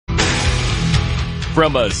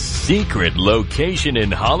From a secret location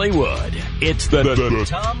in Hollywood, it's the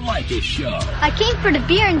Tom Leykis Show. I came for the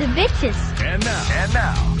beer and the bitches. And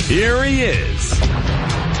now, here he is,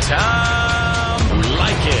 Tom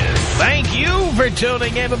Leykis. Thank you for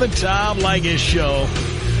tuning into the Tom Leykis Show.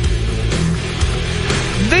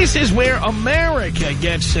 This is where America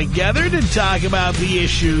gets together to talk about the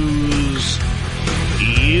issues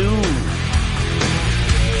you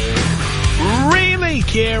really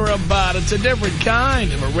care about. It's a different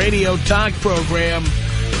kind of a radio talk program.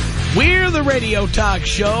 We're the radio talk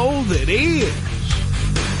show that is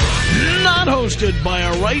not hosted by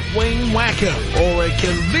a right-wing wacko or a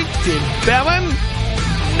convicted felon.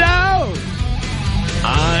 No!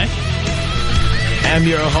 I am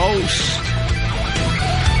your host.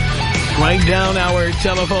 Write down our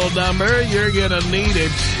telephone number. You're going to need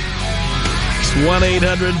it. It's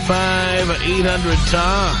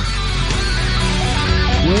 1-800-5800-TOM.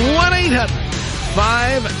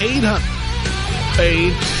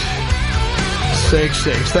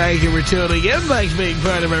 1-800-5800-866. Thank you for tuning in. Thanks for being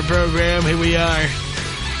part of our program. Here we are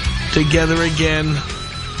together again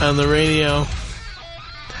on the radio.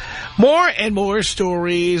 More and more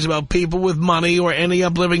stories about people with money or ending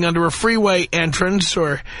up living under a freeway entrance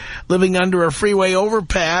or living under a freeway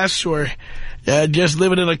overpass or just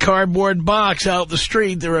living in a cardboard box out the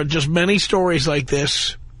street. There are just many stories like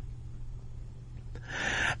this.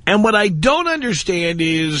 And what I don't understand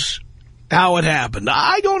is how it happened.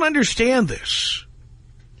 I don't understand this.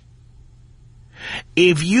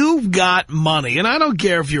 If you've got money, and I don't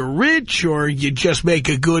care if you're rich or you just make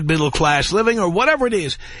a good middle-class living or whatever it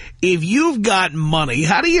is, if you've got money,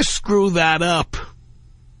 how do you screw that up?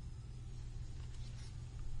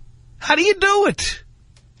 How do you do it?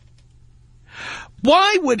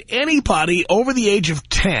 Why would anybody over the age of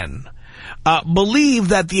 10 believe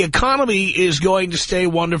that the economy is going to stay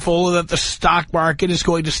wonderful, or that the stock market is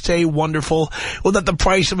going to stay wonderful, or that the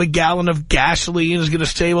price of a gallon of gasoline is going to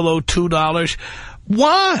stay below $2?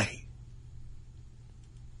 Why?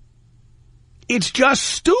 It's just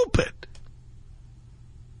stupid.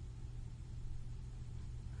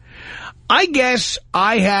 I guess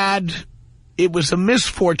it was a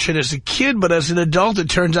misfortune as a kid, but as an adult it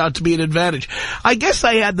turns out to be an advantage. I guess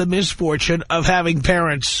I had the misfortune of having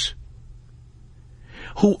parents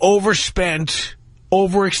who overspent,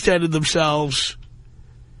 overextended themselves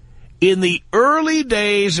in the early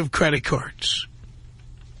days of credit cards.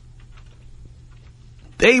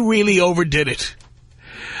 They really overdid it.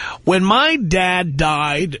 When my dad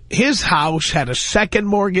died, his house had a second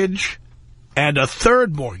mortgage and a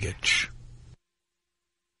third mortgage.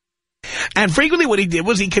 And frequently what he did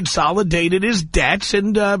was he consolidated his debts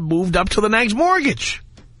and moved up to the next mortgage,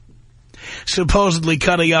 supposedly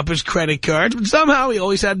cutting up his credit cards, but somehow he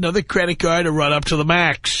always had another credit card to run up to the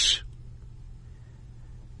max.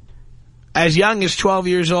 As young as 12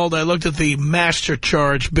 years old, I looked at the master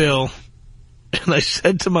charge bill, and I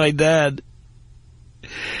said to my dad,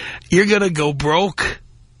 "You're going to go broke."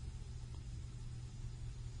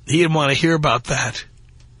 He didn't want to hear about that.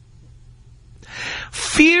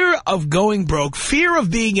 Fear of going broke, fear of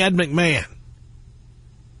being Ed McMahon,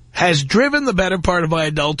 has driven the better part of my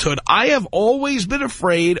adulthood. I have always been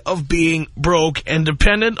afraid of being broke and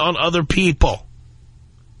dependent on other people.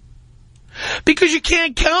 Because you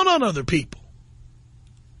can't count on other people.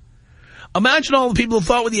 Imagine all the people who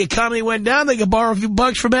thought when the economy went down they could borrow a few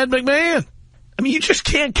bucks from Ed McMahon. I mean, you just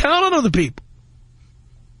can't count on other people.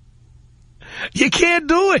 You can't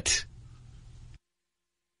do it.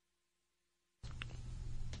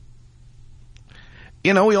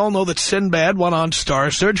 You know, we all know that Sinbad went on Star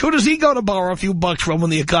Search. Who does he go to borrow a few bucks from when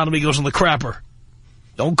the economy goes in the crapper?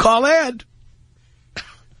 Don't call Ed.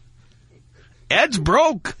 Ed's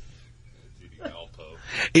broke.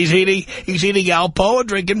 He's eating Alpo and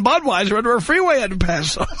drinking Budweiser under a freeway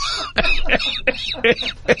underpass.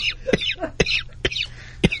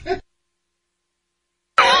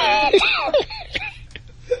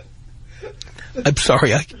 I'm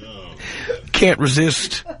sorry, I can't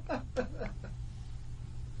resist.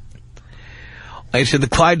 I said the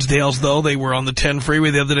Clydesdales, though, they were on the 10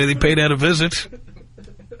 freeway the other day. They paid out a visit.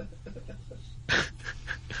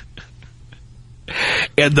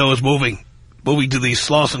 Ed, though, is moving to the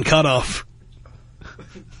Slauson cutoff.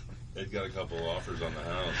 Ed got a couple of offers on the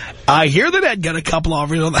house. I hear that Ed got a couple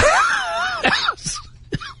offers on the house.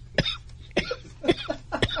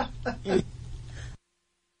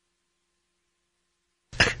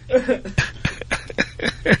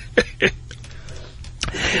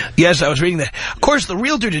 Yes, I was reading that. Of course, the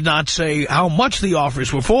realtor did not say how much the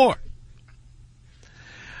offers were for.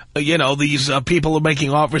 You know, these people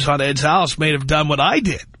making offers on Ed's house may have done what I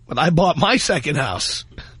did. but I bought my second house.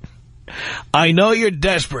 I know you're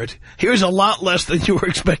desperate. Here's a lot less than you were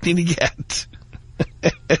expecting to get.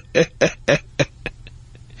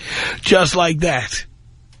 Just like that.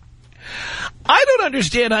 I don't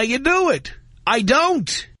understand how you do it. I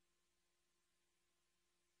don't.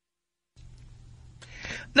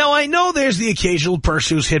 Now, I know there's the occasional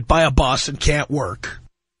person who's hit by a bus and can't work.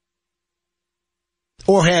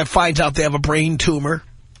 Or finds out they have a brain tumor.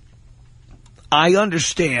 I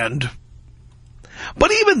understand. But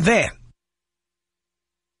even then,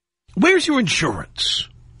 where's your insurance?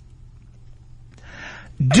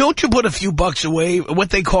 Don't you put a few bucks away, what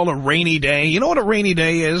they call a rainy day? You know what a rainy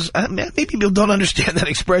day is? Maybe people don't understand that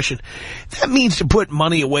expression. That means to put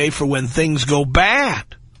money away for when things go bad.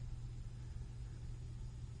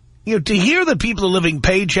 You know, to hear that people are living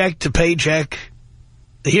paycheck to paycheck,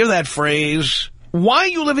 to hear that phrase, why are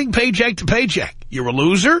you living paycheck to paycheck? You're a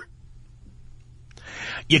loser?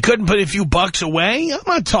 You couldn't put a few bucks away? I'm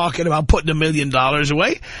not talking about putting $1 million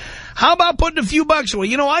away. How about putting a few bucks away?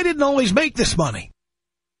 You know, I didn't always make this money.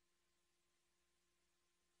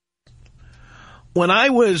 When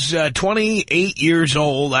I was 28 years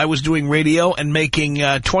old, I was doing radio and making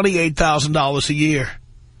 $28,000 a year.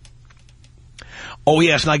 Oh,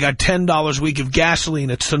 yes, and I got $10 a week of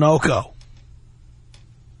gasoline at Sunoco.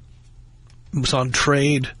 It was on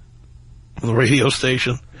trade on the radio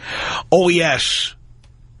station. Oh, yes.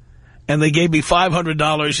 And they gave me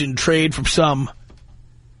 $500 in trade from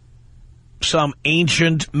some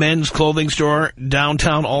ancient men's clothing store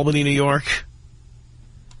downtown Albany, New York.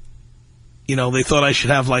 You know, they thought I should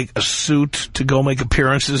have, like, a suit to go make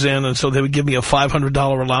appearances in, and so they would give me a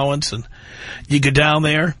 $500 allowance, and you go down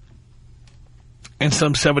there, and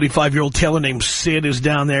some 75-year-old tailor named Sid is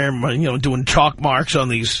down there, you know, doing chalk marks on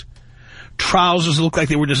these trousers that look like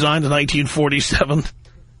they were designed in 1947.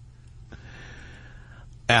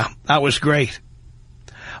 Yeah, that was great.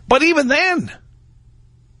 But even then,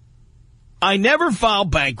 I never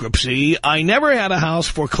filed bankruptcy. I never had a house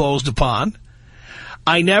foreclosed upon.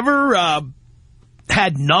 I never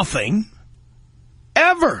had nothing.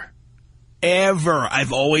 Ever.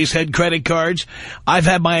 I've always had credit cards. I've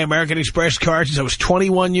had my American Express card since I was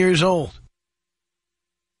 21 years old.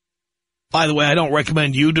 By the way, I don't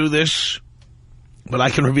recommend you do this, but I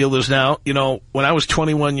can reveal this now. You know, when I was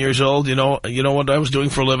 21 years old, you know what I was doing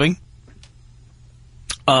for a living?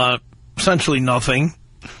 Essentially nothing.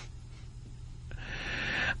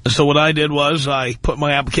 So what I did was I put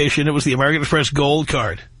my application, it was the American Express Gold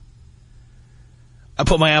Card. I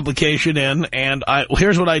put my application in, and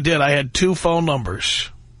here's what I did. I had 2 phone numbers.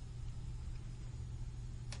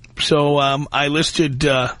 So I listed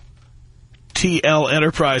TL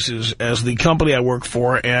Enterprises as the company I work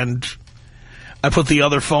for, and I put the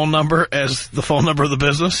other phone number as the phone number of the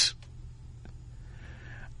business.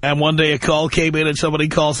 And one day a call came in, and somebody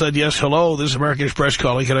called, said, yes, hello, this is American Express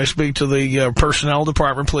calling. Can I speak to the personnel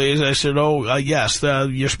department, please? I said, yes,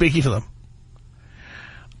 you're speaking to them.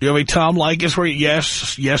 Do you have a Tom Leykis for you?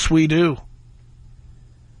 Yes, we do.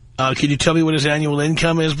 Can you tell me what his annual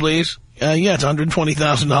income is, please? Yeah, it's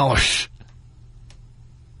 $120,000.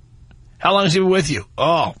 How long has he been with you?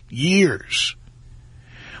 Oh, years.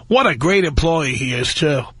 What a great employee he is,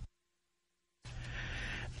 too.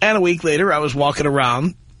 And a week later, I was walking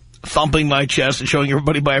around, thumping my chest and showing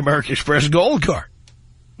everybody my American Express Gold Card.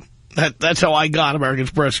 That's how I got American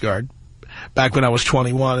Express card back when I was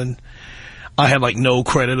 21, and I had, like, no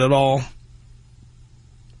credit at all.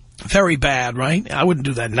 Very bad, right? I wouldn't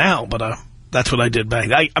do that now, but that's what I did back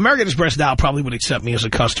then. American Express now probably would accept me as a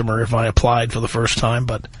customer if I applied for the first time,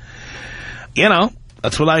 but, you know,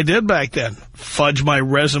 that's what I did back then. Fudged my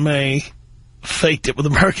resume, faked it with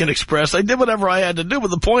American Express. I did whatever I had to do, but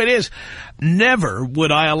the point is, never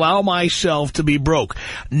would I allow myself to be broke.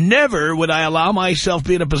 Never would I allow myself to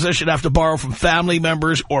be in a position to have to borrow from family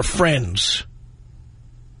members or friends.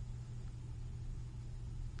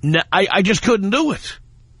 I just couldn't do it.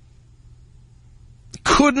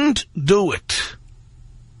 Couldn't do it.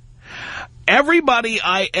 Everybody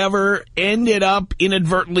I ever ended up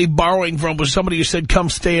inadvertently borrowing from was somebody who said, come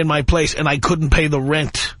stay in my place, and I couldn't pay the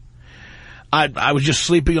rent. I was just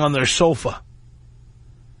sleeping on their sofa.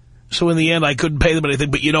 So in the end, I couldn't pay them anything.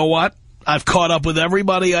 But you know what? I've caught up with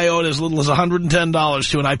everybody I owed as little as $110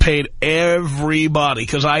 to, and I paid everybody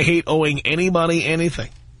because I hate owing anybody anything.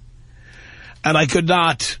 And I could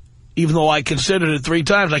not, even though I considered it 3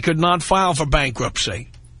 times, I could not file for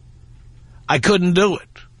bankruptcy. I couldn't do it.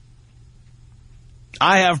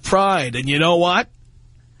 I have pride, and you know what?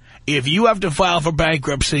 If you have to file for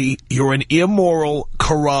bankruptcy, you're an immoral,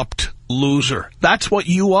 corrupt loser. That's what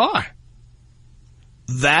you are.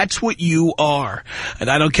 That's what you are. And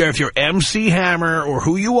I don't care if you're MC Hammer or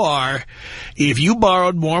who you are. If you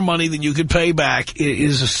borrowed more money than you could pay back, it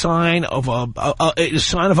is a sign of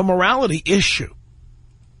a morality issue.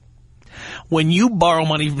 When you borrow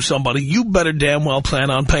money from somebody, you better damn well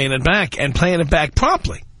plan on paying it back, and paying it back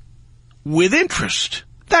promptly with interest.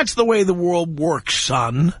 That's the way the world works,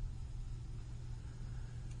 son.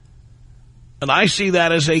 And I see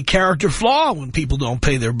that as a character flaw when people don't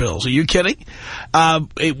pay their bills. Are you kidding?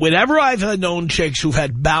 Whenever I've known chicks who've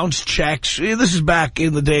had bounced checks, this is back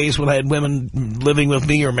in the days when I had women living with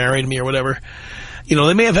me or married me or whatever. You know,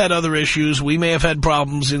 they may have had other issues. We may have had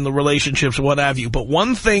problems in the relationships or what have you. But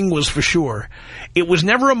one thing was for sure. It was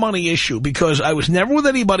never a money issue, because I was never with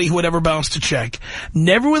anybody who had ever bounced a check.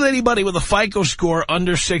 Never with anybody with a FICO score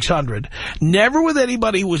under 600. Never with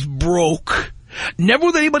anybody who was broke. Never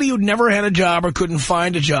with anybody who'd never had a job or couldn't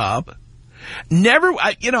find a job. Never,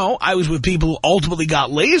 I was with people who ultimately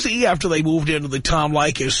got lazy after they moved into the Tom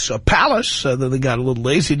Leykis palace. Then they got a little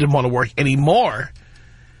lazy, didn't want to work anymore.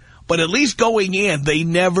 But at least going in, they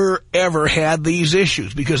never, ever had these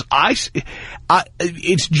issues. Because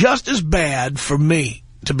it's just as bad for me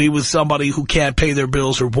to be with somebody who can't pay their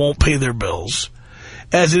bills or won't pay their bills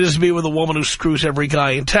as it is to be with a woman who screws every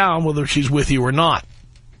guy in town, whether she's with you or not.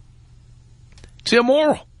 It's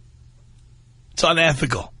immoral. It's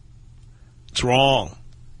unethical. It's wrong.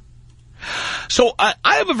 So I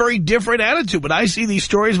have a very different attitude. When I see these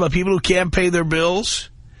stories about people who can't pay their bills,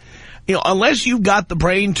 unless you've got the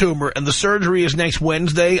brain tumor and the surgery is next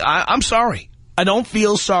Wednesday, I'm sorry. I don't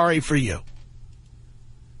feel sorry for you.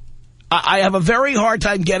 I have a very hard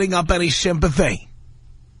time getting up any sympathy.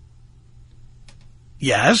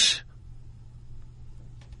 Yes?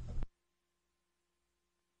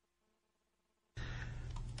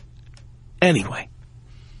 Anyway.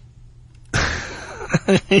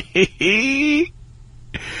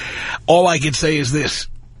 All I can say is this.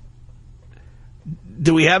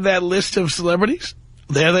 Do we have that list of celebrities?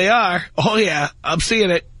 There they are. Oh, yeah, I'm seeing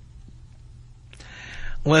it.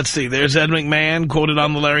 Let's see. There's Ed McMahon, quoted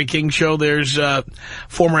on the Larry King Show. There's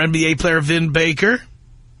former NBA player Vin Baker.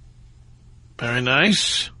 Very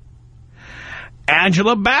nice.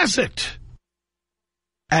 Angela Bassett.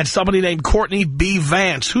 And somebody named Courtney B.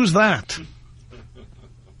 Vance. Who's that?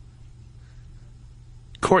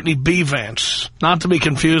 Courtney B. Vance. Not to be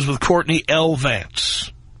confused with Courtney L.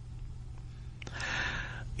 Vance.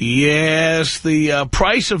 Yes, the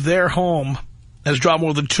price of their home has dropped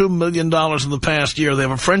more than $2 million in the past year. They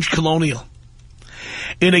have a French colonial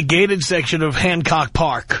in a gated section of Hancock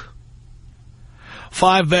Park.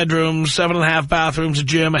 5 bedrooms, 7.5 bathrooms, a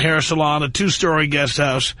gym, a hair salon, a 2-story guest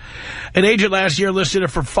house. An agent last year listed it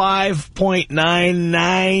for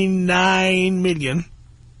 $5.999 million.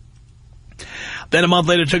 Then a month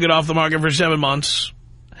later took it off the market for 7 months.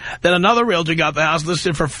 Then another realtor got the house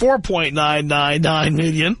listed for $4.999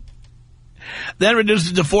 million. Then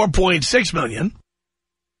reduced it to $4.6 million.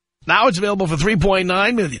 Now it's available for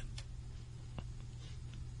 $3.9 million.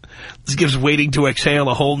 This gives waiting to exhale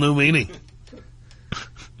a whole new meaning.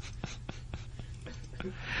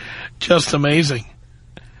 Just amazing.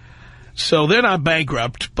 So they're not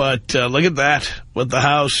bankrupt, but look at that with the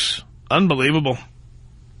house. Unbelievable.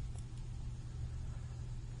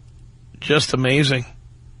 Just amazing.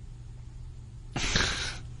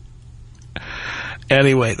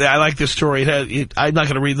 Anyway, I like this story. I'm not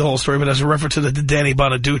going to read the whole story, but as a reference to the Danny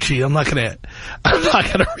Bonaducci, I'm not going to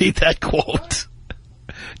read that quote.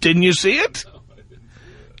 Didn't you see it? No, I didn't see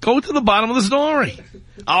it. Go to the bottom of the story.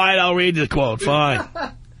 All right, I'll read the quote. Fine.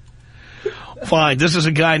 Fine. This is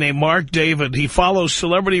a guy named Mark David. He follows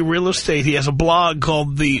celebrity real estate. He has a blog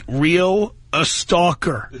called The Real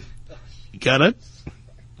Stalker. You got it?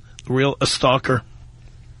 Real Stalker.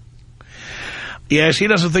 Yes, he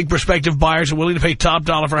doesn't think prospective buyers are willing to pay top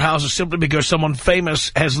dollar for houses simply because someone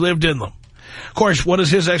famous has lived in them. Of course, what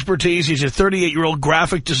is his expertise? He's a 38-year-old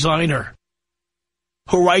graphic designer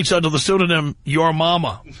who writes under the pseudonym Your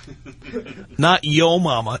Mama. Not Yo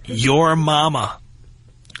Mama, Your Mama.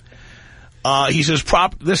 He says,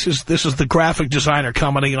 this is the graphic designer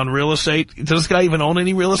commenting on real estate. Does this guy even own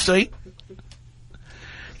any real estate?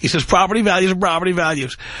 He says, property values are property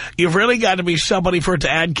values. You've really got to be somebody for it to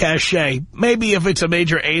add cachet. Maybe if it's a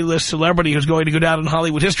major A-list celebrity who's going to go down in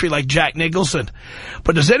Hollywood history like Jack Nicholson.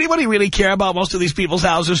 But does anybody really care about most of these people's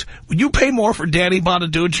houses? Would you pay more for Danny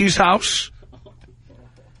Bonaducci's house?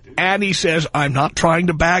 And he says, I'm not trying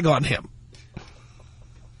to bag on him.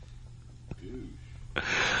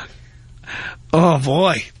 Oh,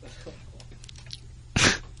 boy.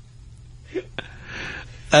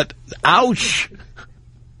 Ouch.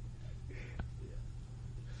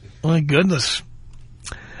 My goodness.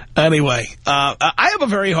 Anyway, I have a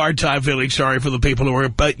very hard time feeling sorry for the people who are,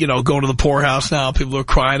 going to the poorhouse now, people who are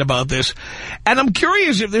crying about this. And I'm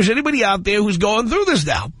curious if there's anybody out there who's going through this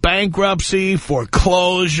now. Bankruptcy,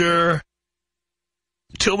 foreclosure,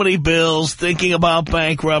 too many bills, thinking about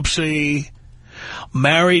bankruptcy,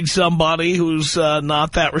 married somebody who's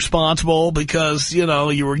not that responsible because,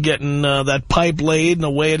 you were getting that pipe laid in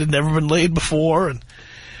a way it had never been laid before. And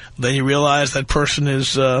then you realize that person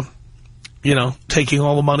is... taking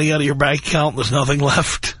all the money out of your bank account, there's nothing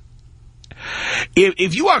left.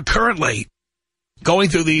 If you are currently going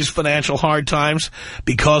through these financial hard times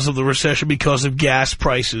because of the recession, because of gas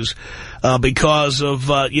prices, because of,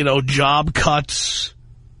 job cuts,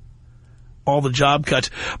 all the job cuts.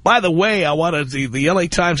 By the way, the LA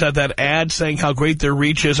Times had that ad saying how great their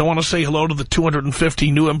reach is. I want to say hello to the 250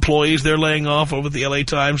 new employees they're laying off over at the LA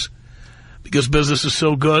Times because business is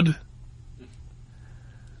so good.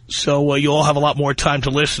 So you all have a lot more time to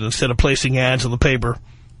listen instead of placing ads in the paper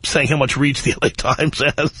saying how much reach the LA Times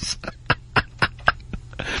has.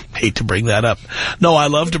 Hate to bring that up. No, I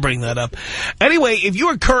love to bring that up. Anyway, if you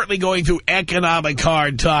are currently going through economic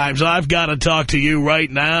hard times, I've got to talk to you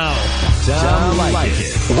right now. Tom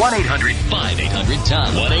Leykis.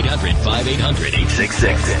 1-800-5800-TOM.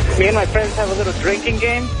 1-800-5800-866. Me and my friends have a little drinking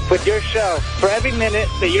game with your show. For every minute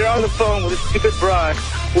that you're on the phone with a stupid broad,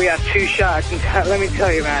 we have 2 shots. And let me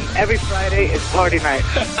tell you, man, every Friday is party night.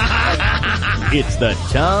 It's the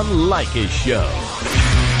Tom Leykis Show.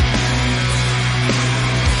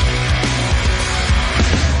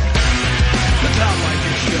 The Tom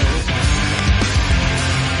Leykis Show.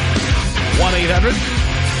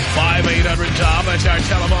 1-800-5800-TOM. That's our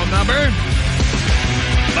telephone number.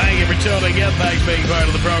 Thank you for tuning in. Thanks for being part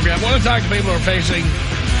of the program. I want to talk to people who are facing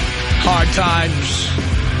hard times.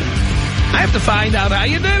 I have to find out how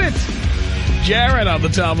you did it. Jared on the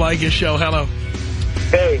Tom Leykis Show. Hello.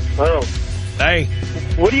 Hey, hello. Hey.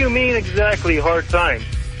 What do you mean exactly hard time?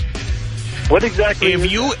 What exactly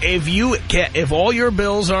if all your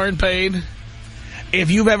bills aren't paid, if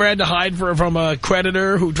you've ever had to hide from a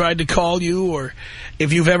creditor who tried to call you, or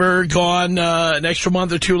if you've ever gone an extra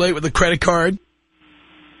month or two late with a credit card,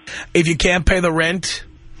 if you can't pay the rent,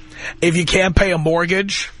 if you can't pay a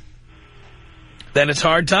mortgage, then it's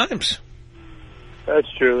hard times. That's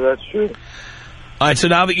true, that's true. All right, so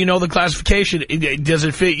now that you know the classification, does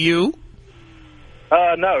it fit you?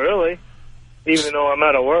 Not really. Even though I'm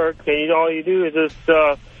out of work, and all you do is just,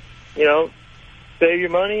 save your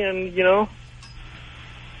money and,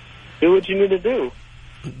 do what you need to do.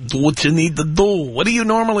 Do what you need to do. What do you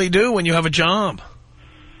normally do when you have a job?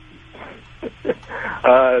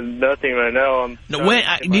 Nothing right now.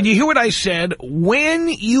 Did you hear what I said? When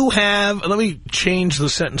you have, let me change the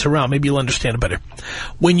sentence around. Maybe you'll understand it better.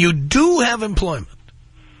 When you do have employment,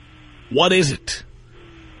 what is it?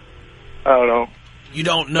 I don't know. You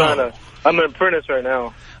don't know. I'm an apprentice right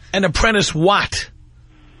now. An apprentice what?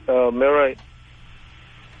 Millwright.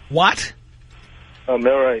 What?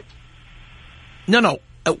 Millwright. No.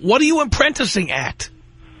 What are you apprenticing at?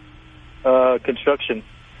 Construction.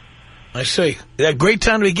 I see. A great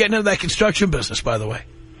time to be getting into that construction business, by the way.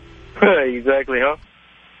 Exactly, huh?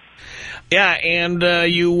 Yeah, and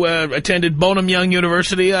you attended Bonham Young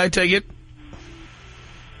University, I take it?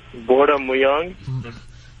 Bonham Young?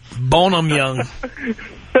 Bonham Young.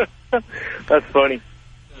 That's funny.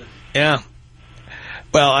 Yeah.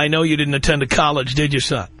 Well, I know you didn't attend a college, did you,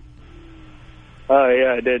 son?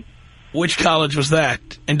 Yeah, I did. Which college was that?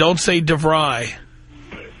 And don't say DeVry.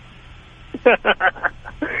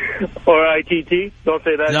 Or ITT. Don't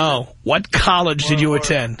say that. No. What college did you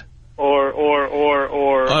attend?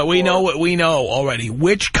 We know what we know already.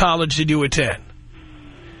 Which college did you attend?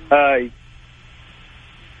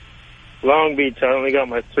 Long Beach. I only got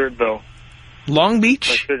my cert though. Long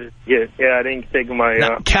Beach? Yeah, I didn't take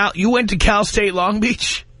my... you went to Cal State Long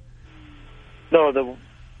Beach? No,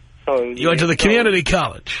 you went to the community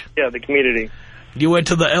college? Yeah, the community. You went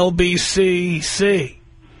to the LBCC?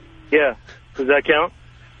 Yeah. Does that count?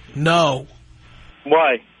 No.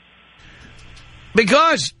 Why?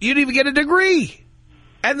 Because you didn't even get a degree.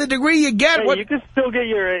 And the degree you get... Hey, you can still get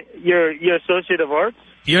your Associate of Arts?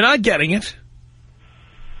 You're not getting it.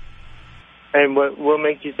 And what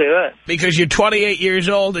makes you say that? Because you're 28 years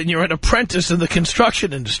old and you're an apprentice in the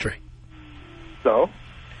construction industry.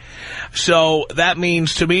 So that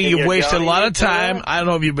means to me you've wasted a lot of time. I don't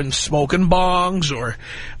know if you've been smoking bongs or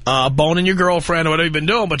boning your girlfriend or whatever you've been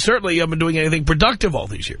doing, but certainly you haven't been doing anything productive all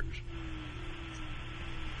these years.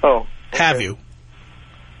 Oh. Okay. Have you?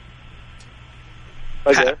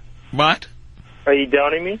 Okay. What? Are you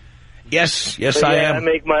downing me? Yes, I am. I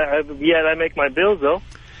make my bills, though.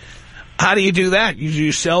 How do you do that?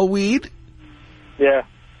 You sell weed? Yeah,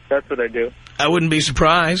 that's what I do. I wouldn't be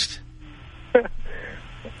surprised.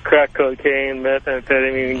 Crack cocaine,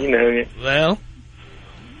 methamphetamine, you know. Well,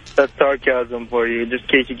 that's sarcasm for you, just in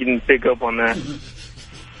case you didn't pick up on that.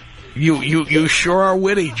 You sure are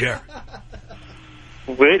witty, Jer.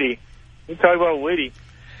 Witty? You talk about witty.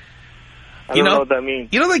 I don't know what that means.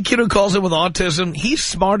 You know that kid who calls in with autism? He's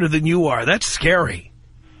smarter than you are. That's scary.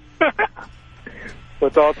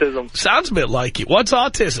 What's autism? Sounds a bit like you. What's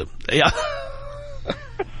autism? Yeah.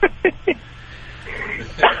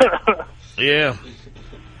 Yeah.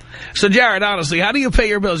 So, Jared, honestly, how do you pay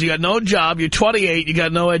your bills? You got no job, you're 28, you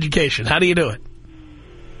got no education. How do you do it?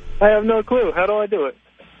 I have no clue. How do I do it?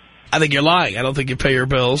 I think you're lying. I don't think you pay your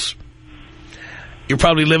bills. You're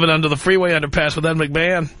probably living under the freeway underpass with Ed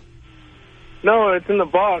McMahon. No, it's in the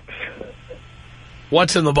box.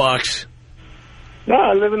 What's in the box? No,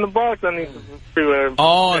 I live in the box on the freeway.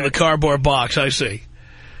 Oh, in the cardboard box, I see.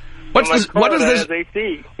 What is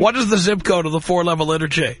the zip code of the 4-level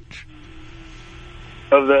interchange?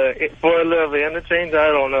 Of the 4-level interchange? I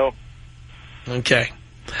don't know. Okay.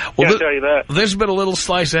 Well, Can't tell you that. This has been a little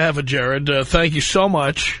slice of heaven, Jared. Thank you so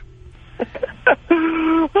much. This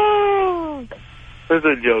is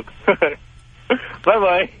a joke.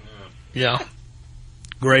 Bye-bye. Yeah.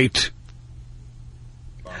 Great.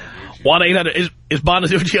 1-800. Is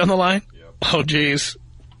Bonaducci on the line? Yep. Oh, jeez.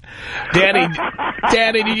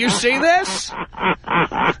 Daddy, did you see this?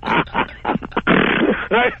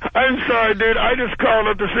 I'm sorry, dude. I just called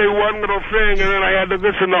up to say one little thing, and then I had to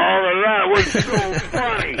listen to all of that. It was so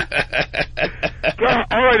funny.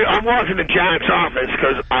 All right, I'm walking to Janet's office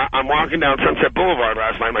because I'm walking down Sunset Boulevard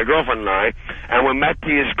last night, my girlfriend and we met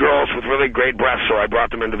these girls with really great breasts, so I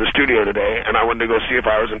brought them into the studio today, and I wanted to go see if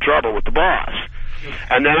I was in trouble with the boss.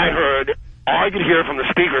 And then I heard, all I could hear from the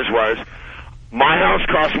speakers was, my house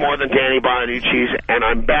costs more than Danny Bonaducci's, and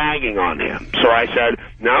I'm bagging on him. So I said,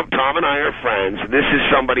 no, Tom and I are friends. This is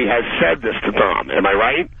somebody has said this to Tom. Am I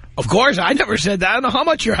right? Of course. I never said that. I don't know how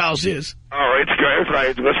much your house is. Oh, it's good. It's right.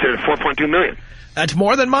 It's listed at $4.2 million. That's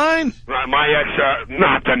more than mine. My ex,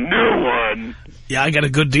 not the new one. Yeah, I got a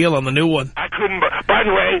good deal on the new one. I couldn't. By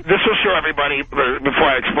the way, this will show everybody, before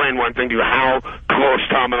I explain one thing to you, how close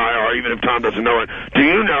Tom and I are, even if Tom doesn't know it. Do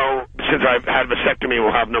you know, since I've had vasectomy and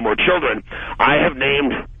will have no more children, I have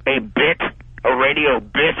named a radio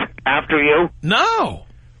bit after you? No.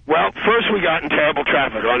 Well, first we got in terrible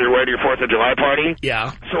traffic on your way to your 4th of July party.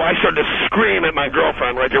 Yeah. So I started to scream at my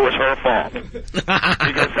girlfriend like it was her fault.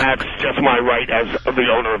 Because that's just my right as the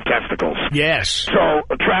owner of testicles. Yes. So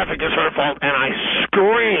traffic is her fault, and I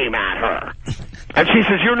scream at her. And she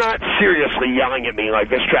says, you're not seriously yelling at me like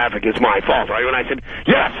this traffic is my fault, right? And I said,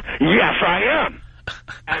 yes, I am.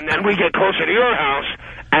 And then we get closer to your house,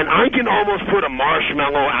 and I can almost put a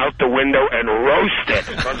marshmallow out the window and roast it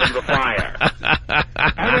because of the fire.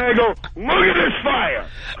 And then I go, look at this fire.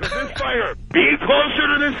 Could this fire be closer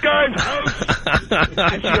to this guy's house?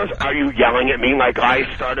 And she goes, are you yelling at me like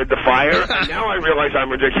I started the fire? And now I realize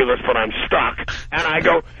I'm ridiculous, but I'm stuck. And I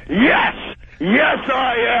go, yes,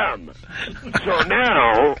 I am. So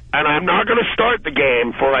now, and I'm not going to start the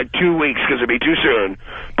game for like 2 weeks because it'd be too soon,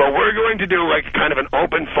 but we're going to do like kind of an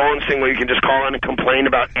open phone thing where you can just call in and complain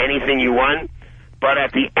about anything you want. But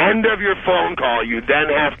at the end of your phone call, you then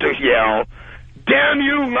have to yell, damn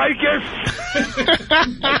you, Leykis.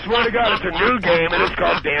 I swear to God, it's a new game, and it's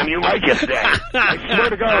called Damn You Leykis Day. I swear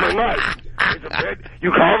to God, on life. You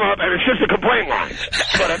call them up, and it's just a complaint line.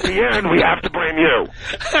 But at the end, we have to blame you.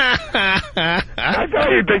 I thought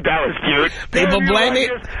you'd think that was cute. People blame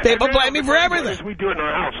me for everything. We do it in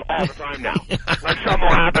our house all the time now. Like something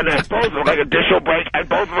will happen, and both of us, like a dish will break, and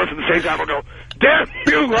both of us at the same time will go, damn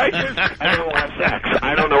you, Leykis. And then we'll have sex.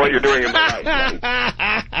 I don't know what you're doing in my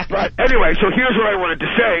life. But anyway, so here's what I wanted to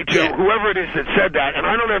say to whoever it is that said that, and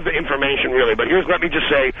I don't have the information really, but let me just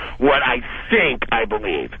say what I think I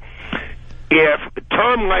believe. If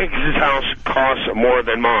Tom Leykis' house costs more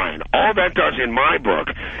than mine, all that does in my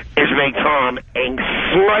book is make Tom a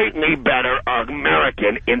slightly better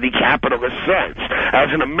American in the capitalist sense.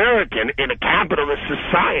 As an American in a capitalist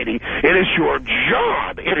society, it is your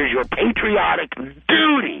job, it is your patriotic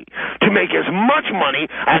duty to make as much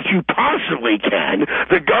money as you possibly can.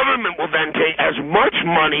 The government will then take as much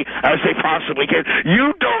money as they possibly can.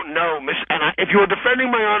 You don't know, and if you were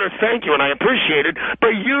defending my honor, thank you, and I appreciate it,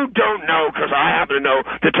 but you don't know, because I happen to know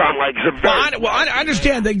that Tom Leykis is a very... Well, I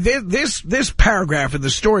understand that this paragraph in the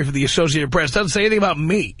story for the Associated Press doesn't say anything about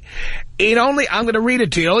me. I'm going to read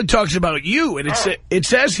it to you. It only talks about you, and it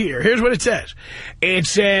says here's what it says. It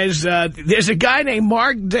says, there's a guy named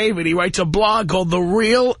Mark David. He writes a blog called The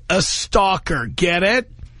Real Stalker. Get it?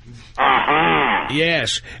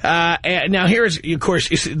 Yes. And now here's, of course,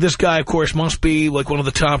 this guy, of course, must be like one of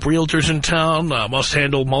the top realtors in town, must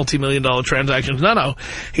handle multi-million-dollar transactions. No.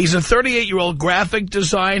 He's a 38-year-old graphic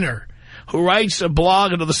designer who writes a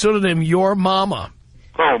blog under the pseudonym Your Mama.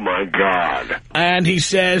 Oh, my God. And he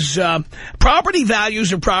says, property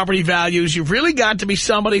values are property values. You've really got to be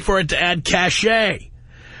somebody for it to add cachet.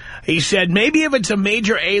 He said, maybe if it's a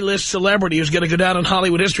major A-list celebrity who's going to go down in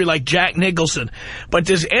Hollywood history like Jack Nicholson. But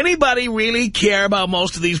does anybody really care about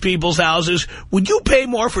most of these people's houses? Would you pay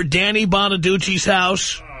more for Danny Bonaducci's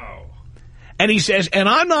house? Oh. And he says, and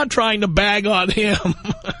I'm not trying to bag on him.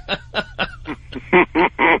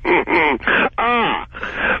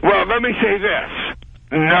 Well, let me say this.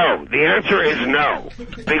 No. The answer is no.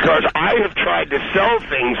 Because I have tried to sell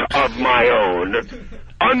things of my own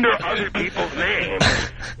under other people's names,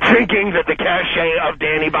 thinking that the cachet of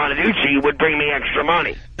Danny Bonaducci would bring me extra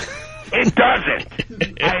money. It doesn't.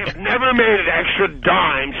 I have never made an extra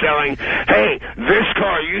dime selling, hey, this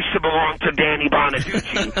car used to belong to Danny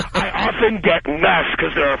Bonaducci. I often get less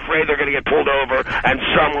because they're afraid they're going to get pulled over and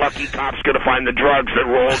some lucky cop's going to find the drugs that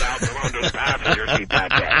rolled out from under the passenger seat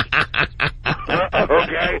that day.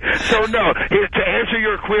 Okay? So, no. To answer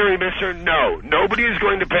your query, mister, no. Nobody is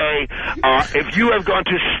going to pay. If you have gone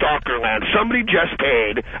to Stalkerland, somebody just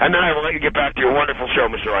paid, and then I will let you get back to your wonderful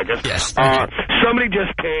show, Mr. Leykis. Yes. Somebody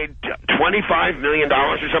just paid $25 million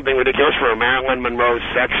or something ridiculous for a Marilyn Monroe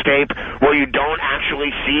sex tape where you don't actually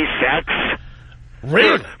see sex.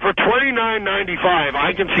 Really? For $29.95,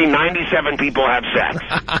 I can see 97 people have sex.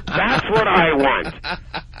 That's what I want.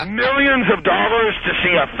 Millions of dollars to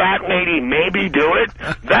see a fat lady maybe do it?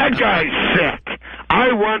 That guy's sick.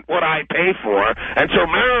 I want what I pay for, and so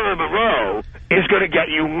Marilyn Monroe is going to get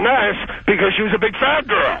you less because she was a big fat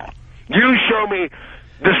girl. You show me...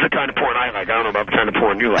 This is the kind of porn I like. I don't know about the kind of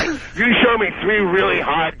porn you like. You show me 3 really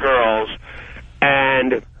hot girls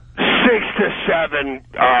and 6 to 7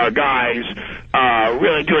 guys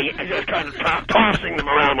really doing it, just kind of tossing them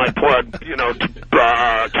around like couch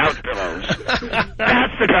pillows.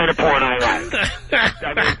 That's the kind of porn I like.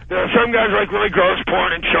 I mean, there are some guys like really gross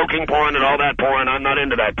porn and choking porn and all that porn. I'm not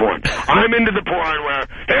into that porn. I'm into the porn where,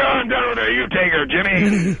 here on down there, you take her,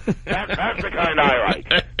 Jimmy. That's the kind I like.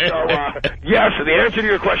 So, yes, the answer to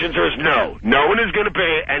your question, sir, is no. No one is going to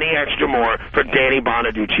pay any extra more for Danny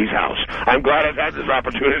Bonaducci's house. I'm glad I've had this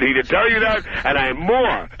opportunity to tell you that, and I'm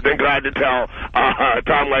more than glad to tell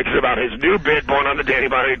Tom Leykis about his new bit born on the Danny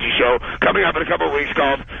Bonaducci show coming up in a couple of weeks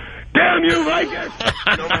called Damn You Leykis.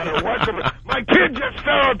 No matter what, my kid just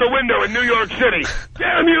fell out the window in New York City.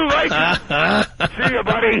 Damn You Leykis. See you,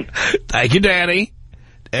 buddy. Thank you, Danny.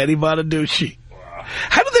 Danny Bonaducci.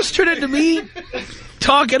 How did this turn into me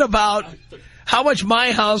talking about how much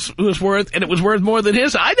my house was worth, and it was worth more than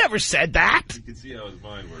his? I never said that. You can see how his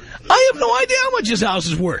mind works. I have no idea how much his house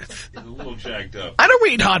is worth. He's a little jacked up. I don't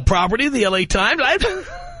read Hot Property in the LA Times. I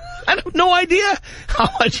have no idea how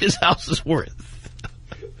much his house is worth.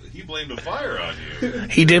 He blamed the fire on you.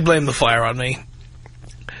 He did blame the fire on me.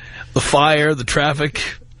 The fire, the traffic.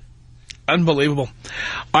 Unbelievable.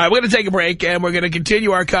 All right, we're going to take a break, and we're going to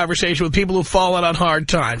continue our conversation with people who've fallen on hard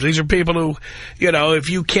times. These are people who, you know, if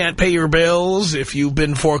you can't pay your bills, if you've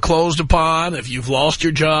been foreclosed upon, if you've lost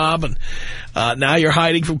your job, and now you're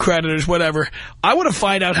hiding from creditors, whatever. I want to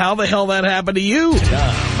find out how the hell that happened to you.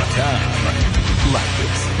 Tom.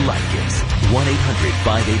 Leykis.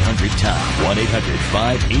 1-800-5800-TOM.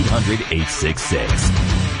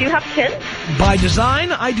 1-800-5800-866. Do you have kids? By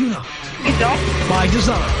design, I do not. You don't? By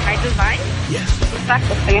design. By design? Yes. What's that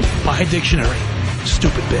thing? By dictionary.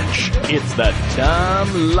 Stupid bitch. It's the Tom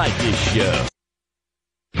Leykis Show.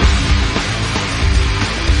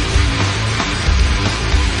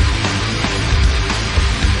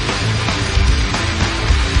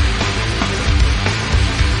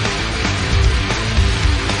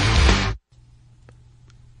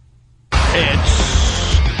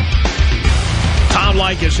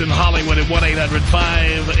 Leykis in Hollywood at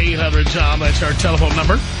 1-800-5800-TOM. That's our telephone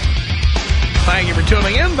number. Thank you for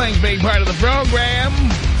tuning in. Thanks for being part of the program.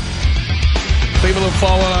 People who've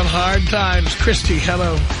fallen on hard times. Christy,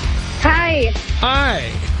 hello. Hi. Hi.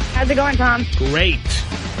 How's it going, Tom? Great.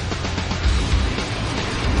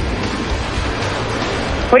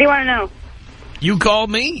 What do you want to know? You called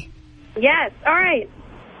me? Yes. All right.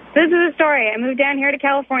 This is a story. I moved down here to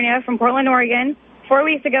California from Portland, Oregon 4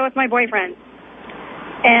 weeks ago with my boyfriend.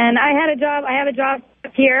 And I have a job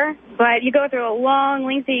here, but you go through a long,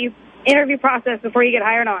 lengthy interview process before you get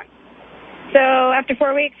hired on. So after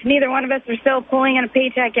 4 weeks, neither one of us are still pulling in a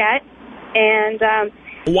paycheck yet. And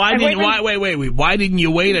why didn't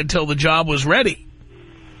you wait until the job was ready?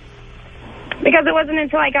 Because it wasn't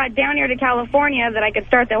until I got down here to California that I could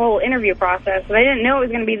start the whole interview process. But I didn't know it was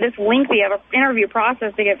going to be this lengthy of an interview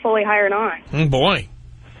process to get fully hired on. Oh, boy.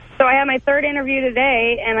 So I had my third interview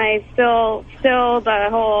today, and I still the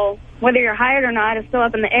whole, whether you're hired or not, is still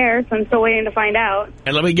up in the air, so I'm still waiting to find out.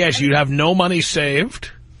 And let me guess, you have no money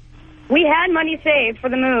saved? We had money saved for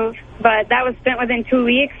the move, but that was spent within 2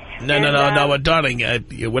 weeks. No, but darling,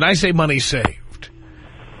 when I say money saved,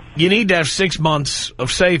 you need to have 6 months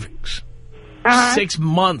of savings. 6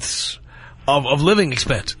 months of living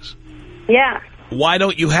expenses. Yeah. Why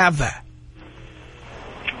don't you have that?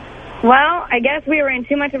 Well, I guess we were in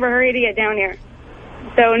too much of a hurry to get down here.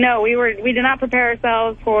 So, no, we did not prepare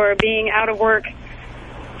ourselves for being out of work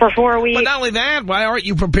for 4 weeks. But not only that, why aren't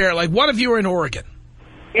you prepared? Like, what if you were in Oregon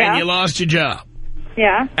and you lost your job?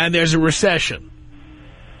 Yeah. And there's a recession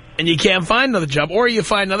and you can't find another job, or you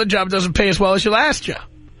find another job that doesn't pay as well as your last job.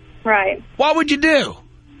 Right. What would you do?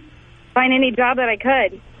 Find any job that I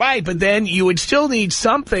could. Right, but then you would still need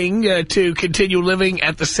something to continue living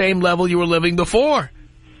at the same level you were living before.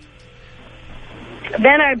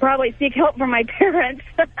 Then I'd probably seek help from my parents.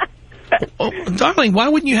 Oh, darling, why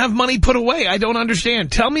wouldn't you have money put away? I don't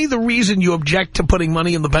understand. Tell me the reason you object to putting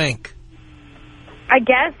money in the bank. I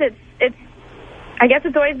guess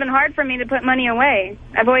it's always been hard for me to put money away.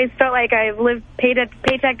 I've always felt like I've lived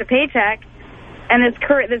paycheck to paycheck, and this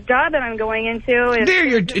job that I'm going into is...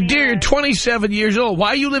 Dear, you're 27 years old. Why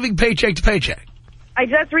are you living paycheck to paycheck? I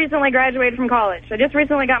just recently graduated from college. I just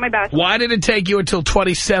recently got my bachelor's. Why did it take you until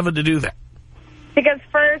 27 to do that? Because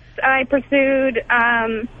first I pursued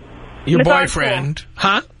your boyfriend. School.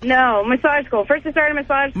 Huh? No, massage school. First I started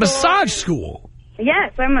massage school. Massage school?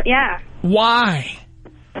 Yes, yeah. Why?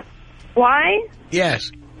 Why?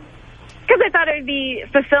 Yes. Because I thought it would be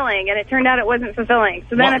fulfilling, and it turned out it wasn't fulfilling.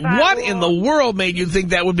 So then I thought, what in the world made you think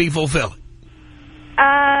that would be fulfilling?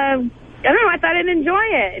 I don't know. I thought I'd enjoy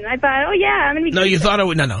it, and I thought, oh yeah, I'm gonna be. No, you thought it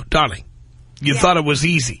would. No, darling. You thought it was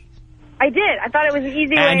easy. I did. I thought it was an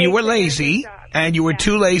easy way. And you were lazy, and you were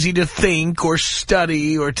too lazy to think or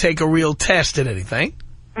study or take a real test at anything.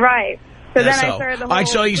 Right. So then I started the whole... All right,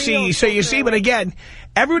 so you see, but again,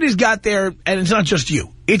 everybody's got their, and it's not just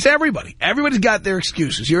you, it's everybody. Everybody's got their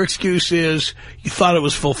excuses. Your excuse is you thought it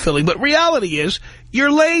was fulfilling, but reality is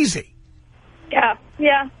you're lazy. Yeah,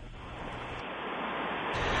 yeah.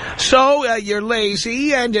 So you're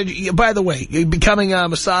lazy, and by the way, becoming a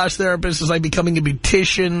massage therapist is like becoming a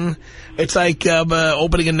beautician. It's like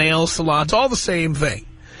opening a nail salon. It's all the same thing.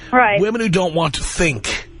 Right. Women who don't want to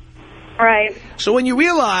think. Right. So when you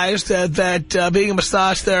realized that being a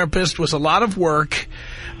massage therapist was a lot of work,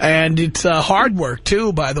 and it's hard work,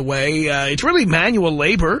 too, by the way. It's really manual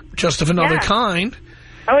labor, just of another kind.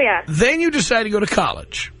 Oh, yeah. Then you decided to go to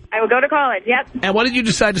college. I would go to college, yep. And what did you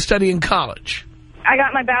decide to study in college? I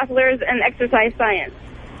got my bachelor's in exercise science.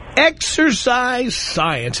 Exercise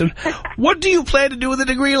science. And what do you plan to do with a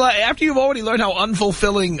degree after you've already learned how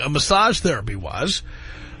unfulfilling a massage therapy was?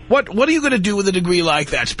 What are you going to do with a degree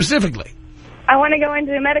like that specifically? I want to go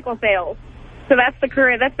into medical sales. So that's the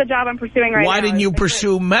career. That's the job I'm pursuing right now. Why didn't you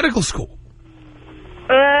pursue medical school?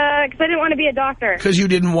 Because I didn't want to be a doctor. Because you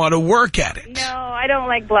didn't want to work at it. No, I don't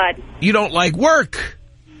like blood. You don't like work.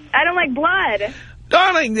 I don't like blood.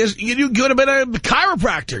 Darling, you could have been a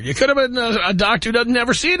chiropractor. You could have been a doctor who doesn't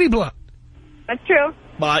ever see any blood. That's true.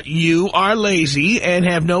 But you are lazy and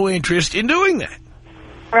have no interest in doing that.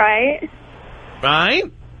 Right. Right?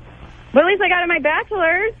 Well, at least I got my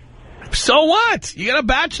bachelor's. So what? You got a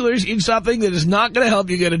bachelor's in something that is not going to help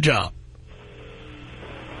you get a job.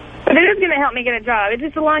 But it is going to help me get a job. It's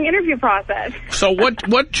just a long interview process. So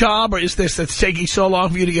what job is this that's taking so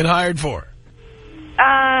long for you to get hired for?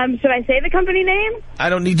 Should I say the company name? I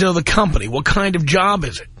don't need to know the company. What kind of job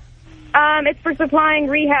is it? It's for supplying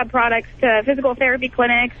rehab products to physical therapy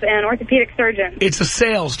clinics and orthopedic surgeons. It's a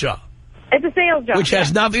sales job. It's a sales job. Which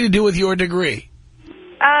has nothing to do with your degree.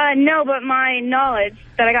 No, but my knowledge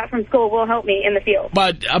that I got from school will help me in the field.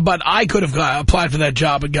 But I could have applied for that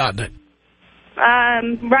job and gotten it.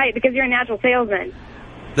 Right, because you're a natural salesman.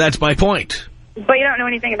 That's my point. But you don't know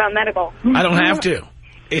anything about medical. I don't have to.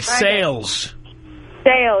 It's sales.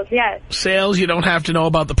 Sales, yes. Sales, you don't have to know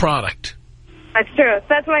about the product. That's true. So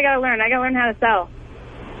that's what I got to learn. I got to learn how to sell.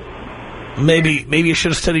 Maybe you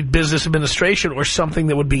should have studied business administration or something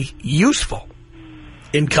that would be useful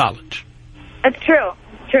in college. That's true.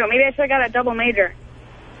 True. Maybe I should have got a double major.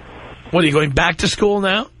 What, are you going back to school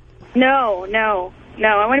now? No.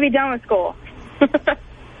 I want to be done with school.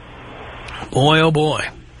 Boy, oh boy.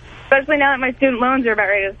 Especially now that my student loans are about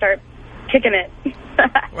ready to start kicking it.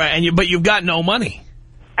 Right, but you've got no money.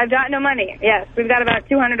 I've got no money. Yes, we've got about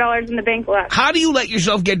 $200 in the bank left. How do you let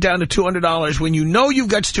yourself get down to $200 when you know you've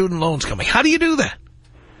got student loans coming? How do you do that?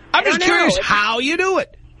 I'm just curious how you do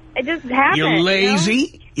it. It just happens. You're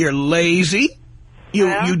lazy. You're lazy.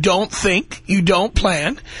 You don't think. You don't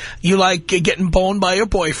plan. You like getting boned by your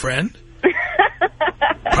boyfriend.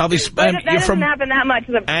 Probably that doesn't happen that much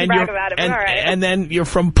to brag about it, but all right. And then you're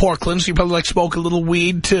from Portland, so you probably like smoke a little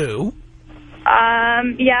weed, too.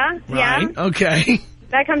 Yeah. Right, okay.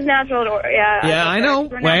 That comes natural to, yeah. Yeah, I know.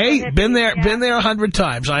 Wait, been there 100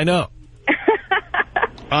 times, I know.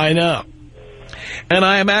 I know. And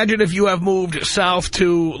I imagine if you have moved south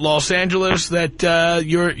to Los Angeles that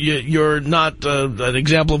you're not an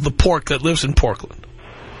example of the pork that lives in Portland.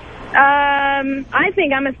 I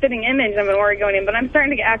think I'm a spitting image of an Oregonian, but I'm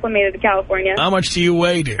starting to get acclimated to California. How much do you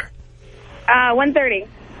weigh, dear? 130.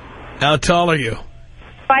 How tall are you?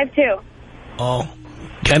 5'2". Oh,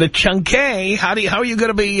 kind of chunky. How are you going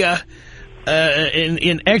to be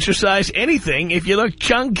in exercise anything if you look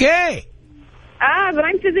chunky? But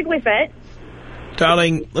I'm physically fit.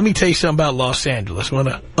 Darling, let me tell you something about Los Angeles. I want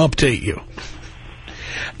to update you.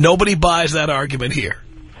 Nobody buys that argument here.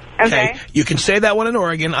 Okay. You can say that one in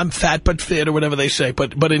Oregon, I'm fat but fit, or whatever they say.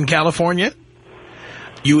 But in California,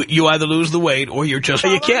 you either lose the weight or you're just...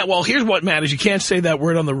 You can't. Well, here's what matters. You can't say that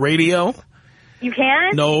word on the radio. You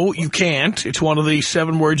can? No, you can't. It's one of the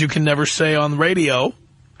 7 words you can never say on the radio.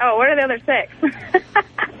 Oh, what are the other 6?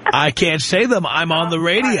 I can't say them. I'm on the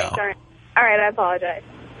radio. All right, I apologize.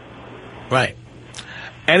 Right.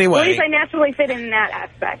 Anyway. Well, at least I naturally fit in that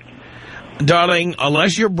aspect. Darling,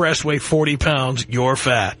 unless your breasts weigh 40 pounds, you're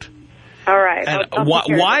fat. All right. And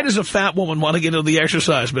why does a fat woman want to get into the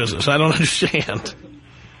exercise business? I don't understand.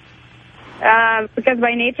 Because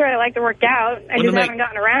by nature, I like to work out. I just haven't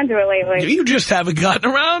gotten around to it lately. You just haven't gotten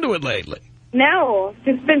around to it lately. No,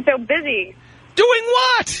 just been so busy. Doing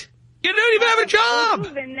what? You don't even have a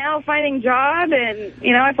job. And now finding job, and,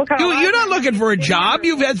 I feel kind of... You're not looking for a job.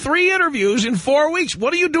 You've had 3 interviews in 4 weeks.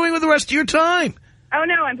 What are you doing with the rest of your time? Oh,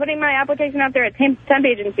 no, I'm putting my application out there at temp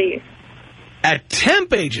agencies. At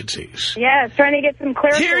temp agencies? Yes, trying to get some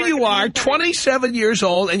clarity. Here you are, 27 years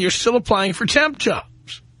old, and you're still applying for temp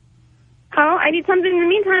jobs. Oh, I need something in the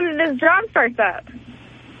meantime that this job starts up.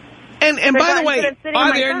 And by the way,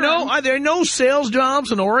 are there no sales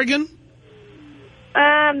jobs in Oregon?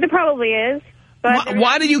 There probably is. But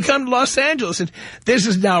why did you come to Los Angeles? And this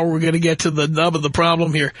is now where we're going to get to the nub of the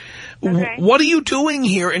problem here. Okay. What are you doing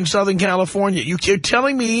here in Southern California? You're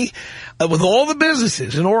telling me with all the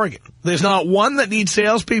businesses in Oregon, there's not one that needs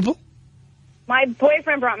salespeople? My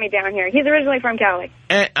boyfriend brought me down here. He's originally from Cali.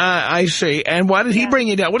 I see. And why did he bring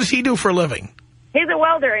you down? What does he do for a living? He's a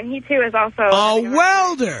welder, and he, too, is also... A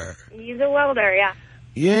welder? He's a welder, yeah.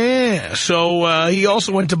 Yeah. So he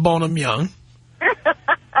also went to Bonham Young.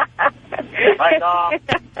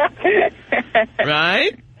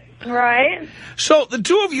 Right? Right. So the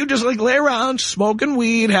two of you just lay around smoking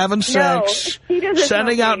weed, having sex,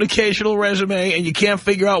 sending out an occasional resume, and you can't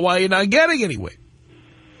figure out why you're not getting anywhere.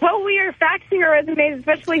 Well, we are faxing our resumes,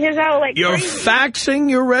 especially his out like You're crazy. Faxing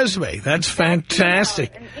your resume. That's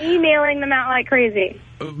fantastic. And emailing them out like crazy.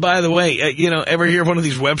 By the way, ever hear of one of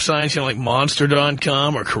these websites, like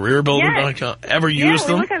Monster.com or CareerBuilder.com? Ever use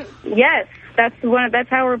them? Yes. That's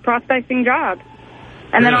how we're prospecting jobs.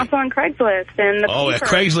 And then also on Craigslist. And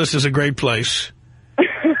Craigslist is a great place.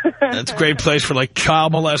 That's a great place for,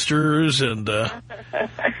 child molesters and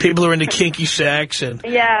people who are into kinky sex. And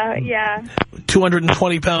yeah.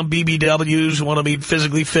 220-pound BBWs who want to meet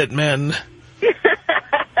physically fit men.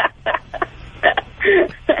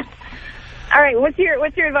 All right, what's your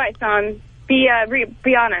advice on be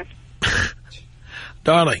honest?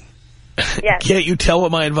 Darling. Yes. Can't you tell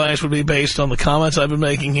what my advice would be based on the comments I've been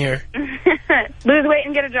making here? Lose weight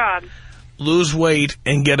and get a job. Lose weight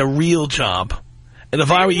and get a real job. And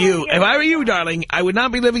if I were you, darling, I would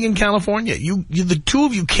not be living in California. The two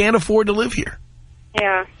of you can't afford to live here.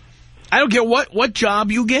 Yeah. I don't care what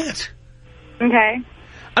job you get. Okay.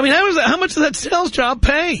 I mean, how much does that sales job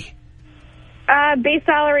pay? Base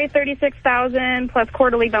salary, $36,000 plus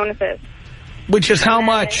quarterly bonuses. Which is how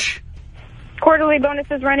much? Quarterly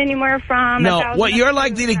bonuses run anywhere from... No, what you're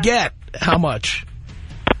likely to get, how much?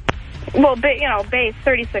 Well, base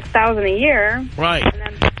 $36,000 a year. Right.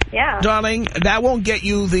 And then, yeah. Darling, that won't get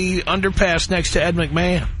you the underpass next to Ed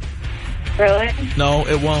McMahon. Really? No,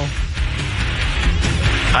 it won't.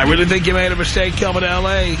 I really think you made a mistake coming to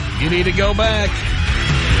L.A. You need to go back.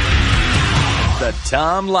 The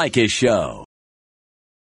Tom Leykis Show.